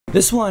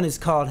This one is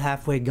called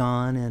Halfway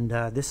Gone, and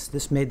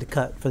this made the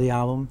cut for the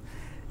album.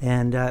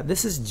 And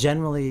this is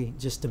generally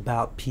just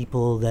about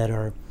people that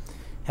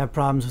have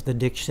problems with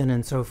addiction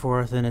and so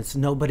forth. And it's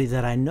nobody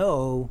that I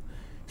know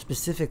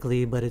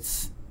specifically, but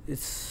it's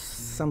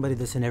somebody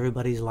that's in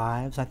everybody's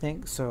lives, I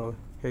think. So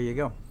here you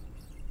go.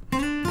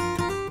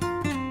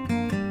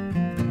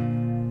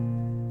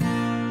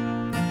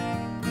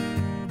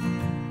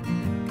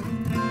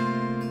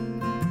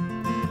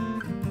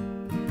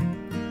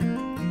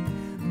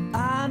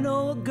 I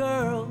know a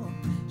girl,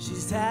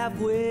 she's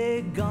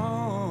halfway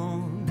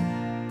gone.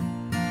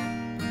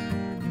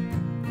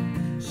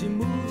 She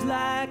moves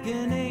like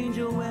an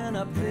angel when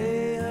I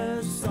play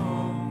her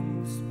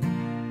songs.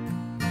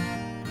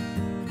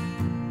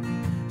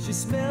 She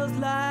smells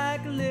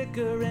like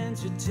liquor and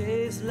she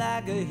tastes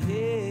like a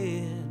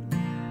head.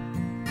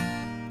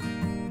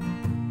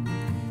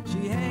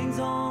 She hangs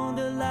on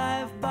to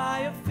life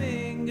by her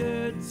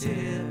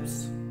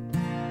fingertips.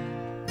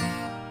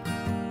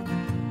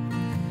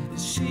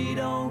 She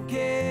don't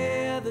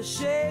care the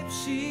shape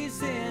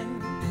she's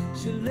in.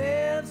 She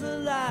lives a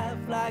life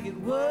like it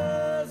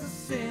was a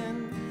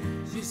sin.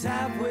 She's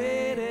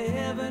halfway to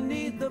heaven,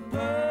 neath the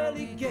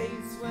pearly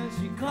gates. When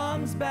she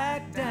comes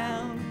back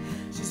down,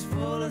 she's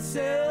full of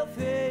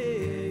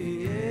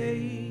self-hate.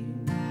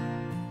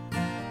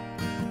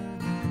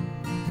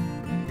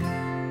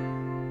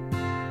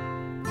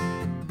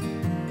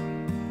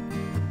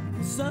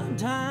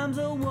 Sometimes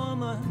a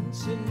woman,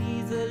 she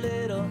needs a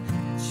little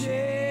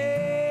change.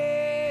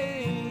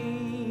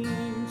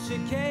 She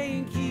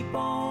can't keep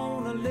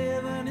on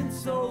living in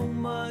so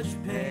much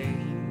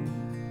pain.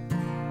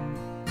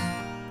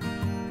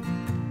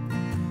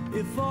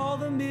 If all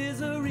the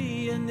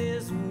misery in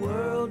this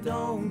world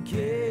don't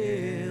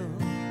kill,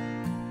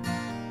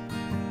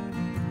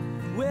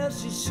 well,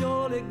 she's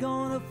surely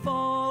gonna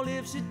fall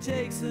if she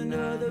takes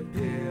another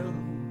pill.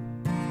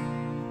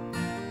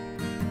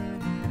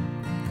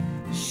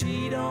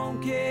 She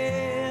don't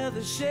care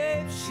the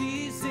shape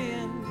she's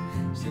in.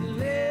 She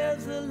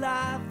lives a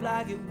life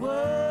like it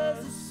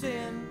was a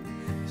sin.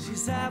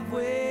 She's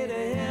halfway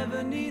to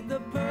heaven, neath the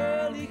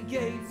pearly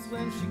gates.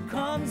 When she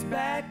comes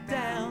back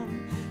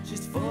down,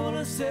 she's full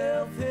of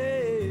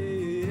self-hate.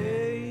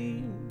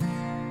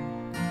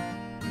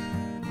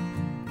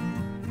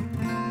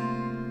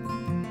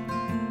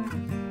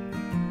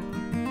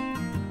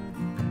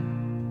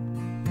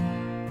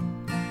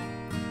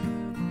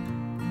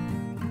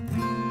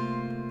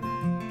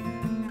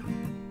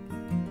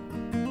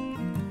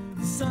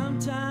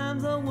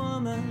 Sometimes a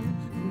woman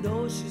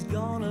knows she's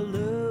gonna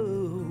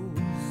lose.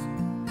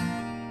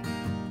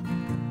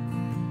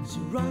 She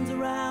runs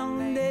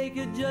around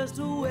naked just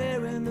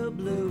wearing the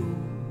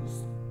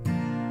blues.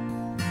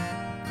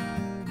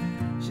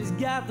 She's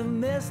got the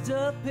messed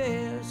up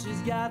hair,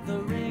 she's got the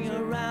ring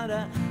around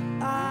her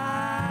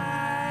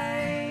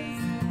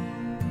eyes.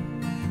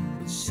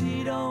 But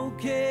she don't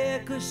care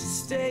 'cause she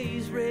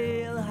stays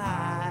real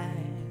high.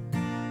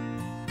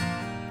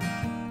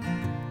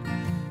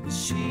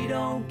 She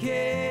don't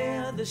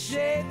care the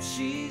shape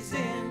she's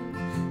in.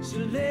 She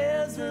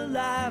lives her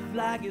life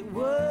like it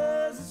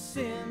was a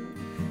sin.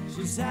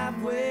 She's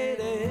halfway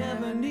to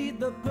heaven, neath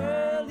the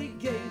pearly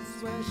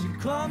gates. When she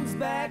comes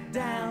back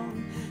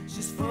down,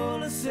 she's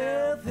full of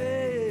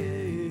self-hate.